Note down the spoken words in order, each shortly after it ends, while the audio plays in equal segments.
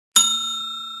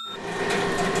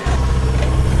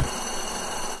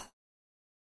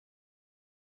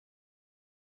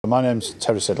My name's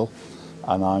Terry Siddle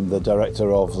and I'm the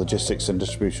Director of Logistics and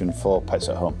Distribution for Pets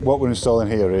at Home. What we're installing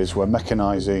here is we're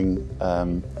mechanising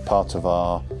part of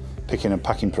our picking and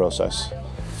packing process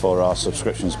for our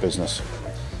subscriptions business.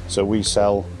 So we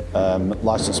sell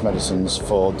licensed medicines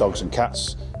for dogs and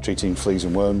cats, treating fleas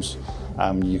and worms,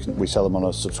 and we sell them on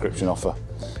a subscription offer,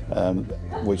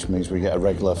 which means we get a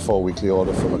regular 4-weekly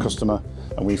order from a customer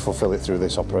and we fulfil it through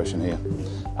this operation here.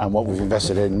 And what we've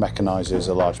invested in mechanises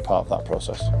a large part of that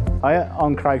process. Hiya,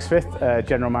 I'm Craig Smith,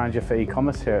 General Manager for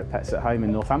e-commerce here at Pets at Home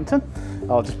in Northampton.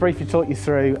 I'll just briefly talk you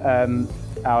through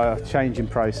our change in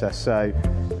process. So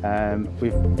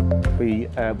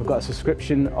we've got a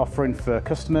subscription offering for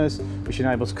customers, which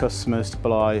enables customers to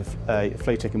buy a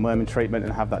flea, tick and worming treatment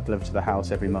and have that delivered to the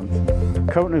house every month.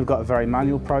 Currently we've got a very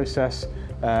manual process,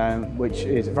 which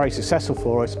is very successful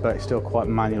for us, but it's still quite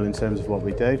manual in terms of what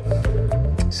we do.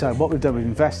 So what we've done, we've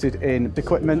invested in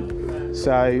equipment.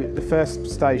 So the first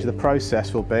stage of the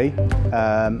process will be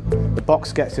the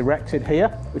box gets erected here,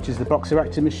 which is the box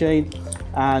erecting machine,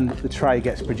 and the tray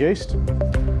gets produced.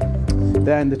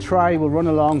 Then the tray will run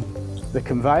along the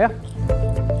conveyor.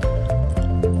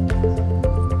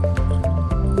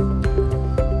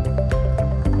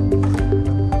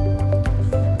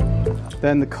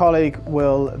 Then the colleague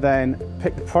will then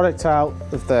pick the product out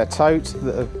of their tote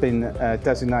that have been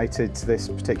designated to this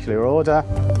particular order,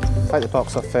 take the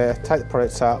box off here, take the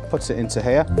product out, puts it into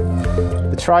here.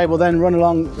 The tray will then run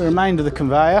along the remainder of the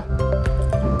conveyor.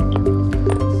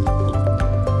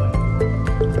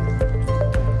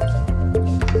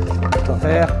 Got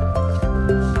here.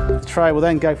 The tray will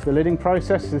then go for the lidding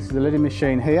process. This is the lidding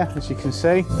machine here, as you can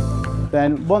see.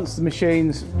 Then once the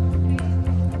machine's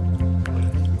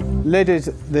lidded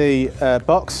the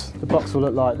box will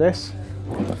look like this.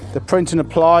 The print and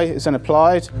apply is then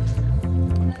applied,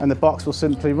 and the box will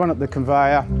simply run up the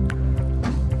conveyor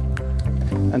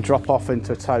and drop off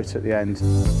into a tote at the end,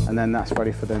 and then that's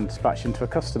ready for them dispatching to a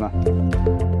customer.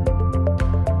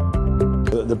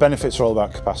 The benefits are all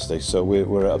about capacity, so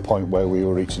we're at a point where we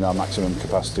were reaching our maximum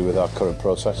capacity with our current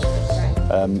process.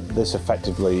 This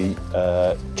effectively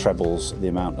trebles the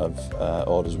amount of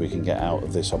orders we can get out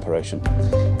of this operation.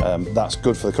 That's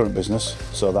good for the current business,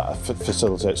 so that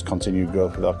facilitates continued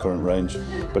growth with our current range,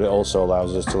 but it also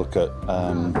allows us to look at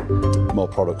more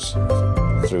products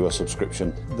through a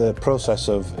subscription. The process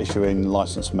of issuing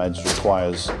licensed meds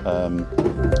requires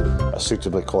a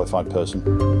suitably qualified person,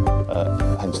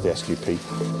 hence the SQP.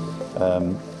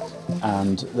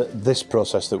 And this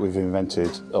process that we've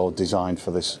invented or designed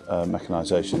for this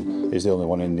mechanisation is the only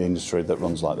one in the industry that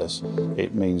runs like this.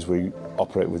 It means we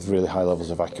operate with really high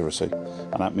levels of accuracy,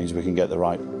 and that means we can get the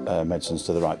right medicines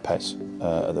to the right pets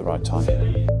at the right time.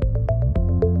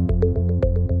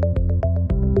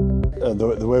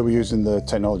 The way we're using the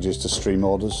technology is to stream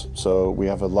orders, so we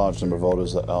have a large number of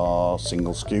orders that are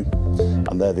single SKU,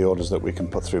 and they're the orders that we can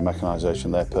put through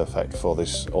mechanisation. They're perfect for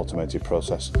this automated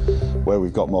process. Where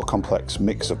we've got more complex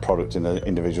mix of product in an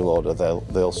individual order,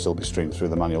 they'll still be streamed through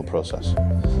the manual process.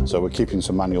 So we're keeping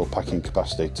some manual packing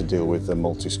capacity to deal with the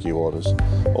multi-SKU orders.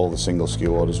 All the single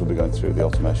SKU orders will be going through the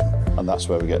automation, and that's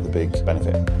where we get the big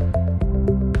benefit.